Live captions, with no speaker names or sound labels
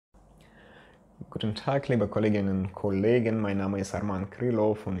Guten Tag, liebe Kolleginnen und Kollegen. Mein Name ist Arman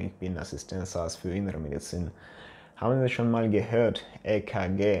Krylov und ich bin Assistenzarzt für Innere Medizin. Haben Sie schon mal gehört,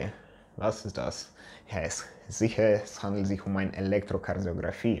 EKG? Was ist das? Ja, es handelt sich um eine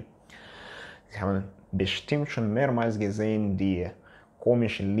Elektrokardiographie. Sie haben bestimmt schon mehrmals gesehen, die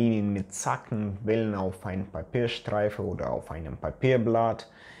komischen Linien mit Zacken, Wellen auf einem Papierstreifen oder auf einem Papierblatt,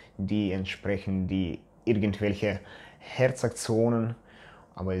 die entsprechen die irgendwelche Herzaktionen.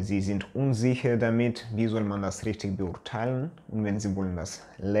 Aber Sie sind unsicher damit, wie soll man das richtig beurteilen. Und wenn Sie wollen das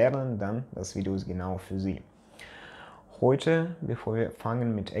lernen, dann das Video ist genau für Sie. Heute, bevor wir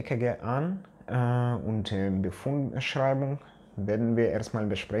fangen mit EKG an und Befundbeschreibung, werden wir erstmal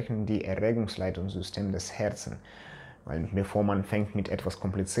besprechen die Erregungsleitungssystem des Herzens. Weil bevor man fängt mit etwas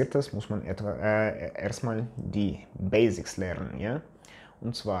Kompliziertes, muss man erstmal die Basics lernen. Ja?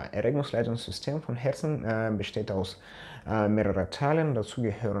 Und zwar, Erregungsleitungssystem von Herzen besteht aus mehreren Teilen. Dazu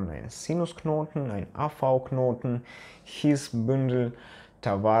gehören ein Sinusknoten, ein AV-Knoten, His-Bündel,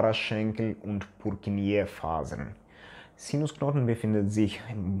 Tawara-Schenkel und Purkinje-Fasern. Sinusknoten befindet sich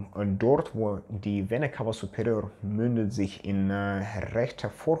dort, wo die Vena cava superior mündet sich in rechter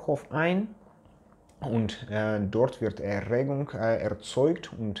Vorhof ein. Und dort wird Erregung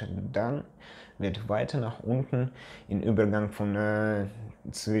erzeugt und dann wird weiter nach unten im Übergang von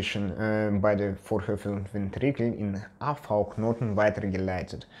zwischen beide Vorhöfe und Ventrikel in AV-Knoten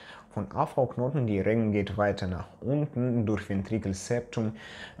weitergeleitet. Von AV-Knoten die Erregung geht weiter nach unten durch Ventrikelseptum,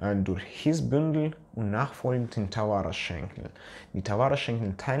 durch His-Bündel und nachfolgend in Tawara-Schenkel. Die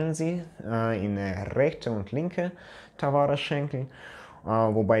Tawara-Schenkel teilen sie in rechte und linke Tawara-Schenkel.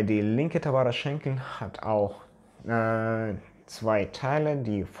 Wobei die linke Tawara-Schenkel hat auch zwei Teile,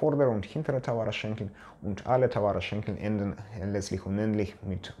 die vordere und hintere Tawara-Schenkel, und alle Tawara-Schenkel enden letztlich unendlich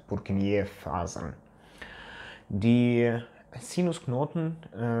mit Purkinje-Fasern. Die Sinusknoten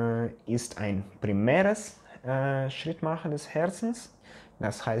ist ein primäres Schrittmacher des Herzens,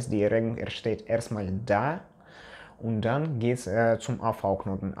 das heißt, die Erregung entsteht erstmal da. Und dann geht es zum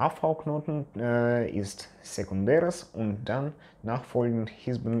AV-Knoten. AV-Knoten ist sekundäres und dann nachfolgend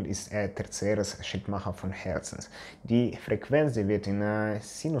His-Bündel ist tertiäres Schrittmacher von Herzens. Die Frequenz, die wird in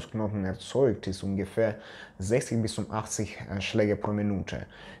Sinusknoten erzeugt, ist ungefähr 60 bis 80 Schläge pro Minute.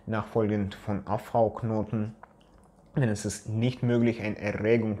 Nachfolgend von AV-Knoten, denn es ist nicht möglich, eine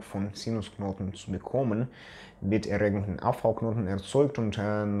Erregung von Sinusknoten zu bekommen, wird Erregung in AV-Knoten erzeugt und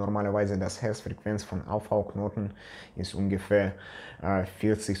normalerweise das Herzfrequenz von AV-Knoten ist ungefähr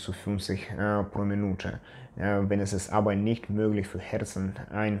 40 zu 50 pro Minute. Wenn es ist aber nicht möglich für Herzen,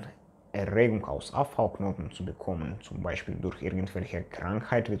 eine Erregung aus AV-Knoten zu bekommen, zum Beispiel durch irgendwelche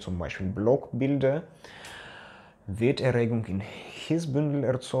Krankheit wie zum Beispiel Blockbilder, wird Erregung in His-Bündel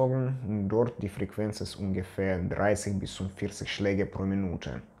erzeugt und dort die Frequenz ist ungefähr 30 bis 40 Schläge pro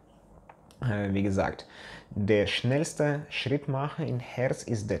Minute. Wie gesagt, der schnellste Schrittmacher im Herz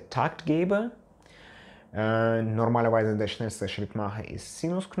ist der Taktgeber. Normalerweise der schnellste Schrittmacher ist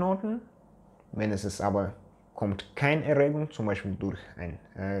Sinusknoten. Wenn es ist aber kommt keine Erregung, zum Beispiel durch eine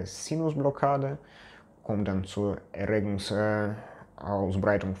Sinusblockade, kommt dann zur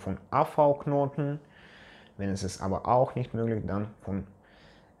Erregungsausbreitung von AV-Knoten. Wenn es ist aber auch nicht möglich, dann von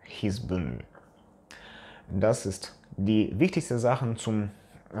His-Bündel. Das ist die wichtigste Sache zum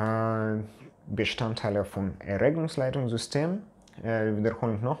Bestandteile von Erregungsleitungssystem. Wir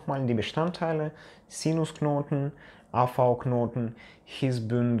wiederholen nochmal die Bestandteile: Sinusknoten, AV-Knoten,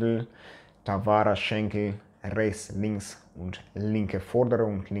 His-Bündel, Tawara-Schenkel, rechts, links und linke vordere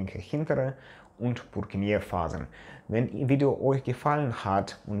und linke hintere und Purkinje-Fasern. Wenn das Video euch gefallen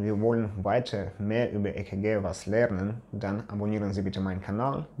hat und wir wollen weiter mehr über EKG was lernen, dann abonnieren Sie bitte meinen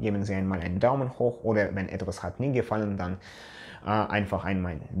Kanal, geben Sie einmal einen Daumen hoch oder wenn etwas hat nicht gefallen, dann einfach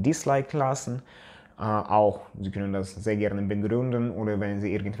einmal Dislike lassen. Auch Sie können das sehr gerne begründen oder wenn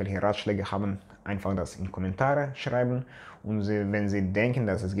Sie irgendwelche Ratschläge haben, einfach das in Kommentare schreiben. Und wenn Sie denken,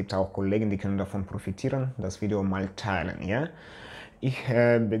 dass es gibt auch Kollegen, die können davon profitieren, das Video mal teilen. Ja? Ich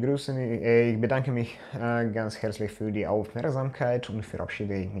bedanke mich ganz herzlich für die Aufmerksamkeit und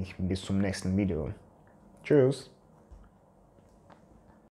verabschiede mich bis zum nächsten Video. Tschüss!